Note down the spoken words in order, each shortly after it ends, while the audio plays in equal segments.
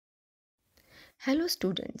Hello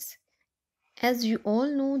students, as you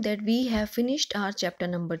all know that we have finished our chapter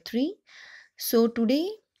number 3. So today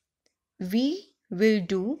we will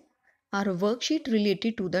do our worksheet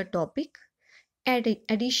related to the topic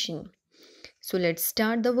addition. So let's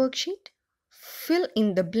start the worksheet. Fill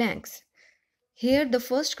in the blanks. Here the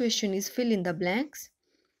first question is fill in the blanks.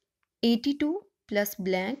 82 plus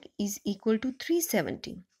blank is equal to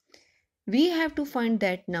 370. We have to find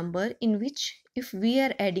that number in which if we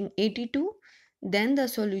are adding 82, then the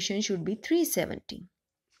solution should be 370.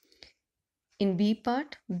 In B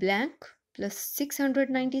part, blank plus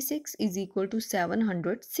 696 is equal to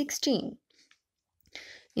 716.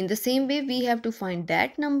 In the same way, we have to find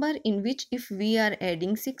that number in which if we are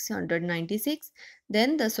adding 696,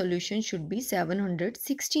 then the solution should be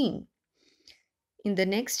 716. In the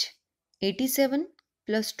next, 87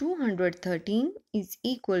 plus 213 is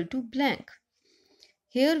equal to blank.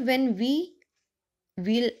 Here when we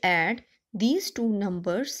will add these two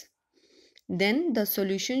numbers, then the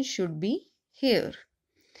solution should be here.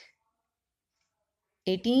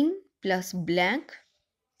 18 plus blank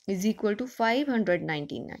is equal to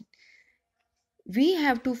 599. We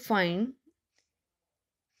have to find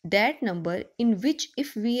that number in which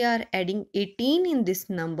if we are adding 18 in this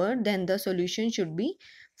number, then the solution should be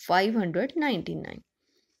 599.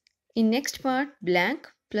 In next part, blank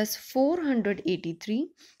plus 483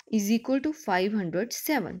 is equal to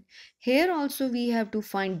 507. Here also we have to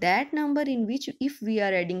find that number in which if we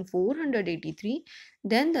are adding 483,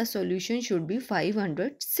 then the solution should be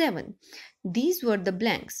 507. These were the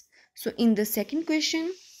blanks. So in the second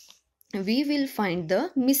question, we will find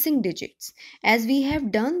the missing digits as we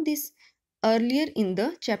have done this earlier in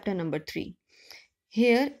the chapter number 3.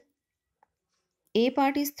 Here A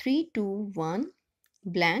part is 321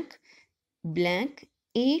 blank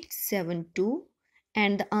 872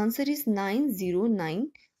 and the answer is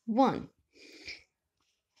 9091.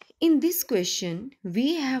 In this question,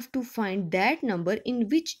 we have to find that number in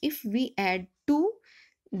which if we add 2,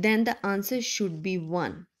 then the answer should be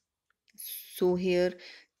 1. So here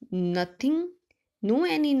nothing, no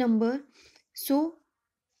any number. So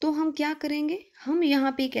तो हम क्या करेंगे, हम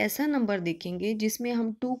यहाँ पे एक ऐसा number देखेंगे जिसमें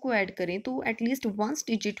हम 2 को ऐड करें तो एटलीस्ट 1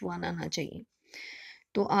 डिजिट 1 आना चाहिए.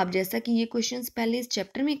 तो आप जैसा कि ये क्वेश्चंस पहले इस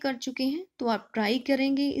चैप्टर में कर चुके हैं तो आप ट्राई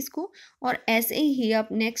करेंगे इसको और ऐसे ही आप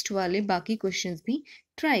नेक्स्ट वाले बाकी क्वेश्चंस भी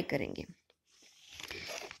ट्राई करेंगे.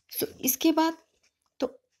 सो इसके बाद तो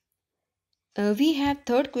we have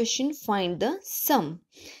third question, find the some.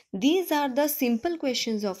 These are the simple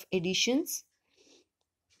questions of editions.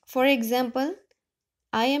 For example,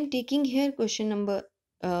 I am taking here question number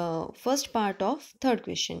first part of third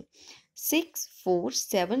question.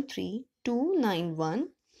 6473291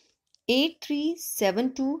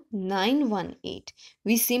 8372918.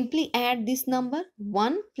 We simply add this number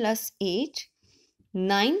 1 plus 8,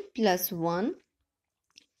 9 plus 1,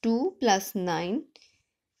 2 plus 9,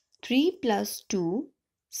 3 plus 2,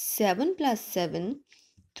 7 plus 7,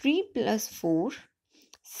 3 plus 4,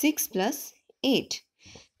 6 plus 8.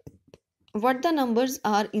 What the numbers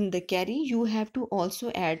are in the carry, you have to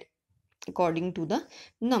also add according to the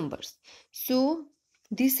numbers. So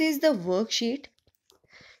this is the worksheet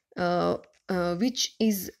which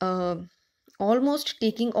is almost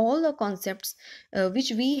taking all the concepts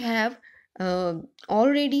which we have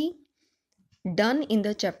already done in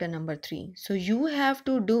the chapter number 3. So you have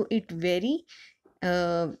to do it very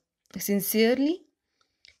sincerely.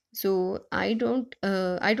 So I don't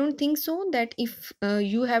think so that if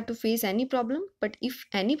you have to face any problem, but if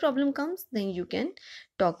any problem comes, then you can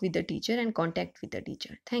talk with the teacher and contact with the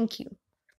teacher. Thank you.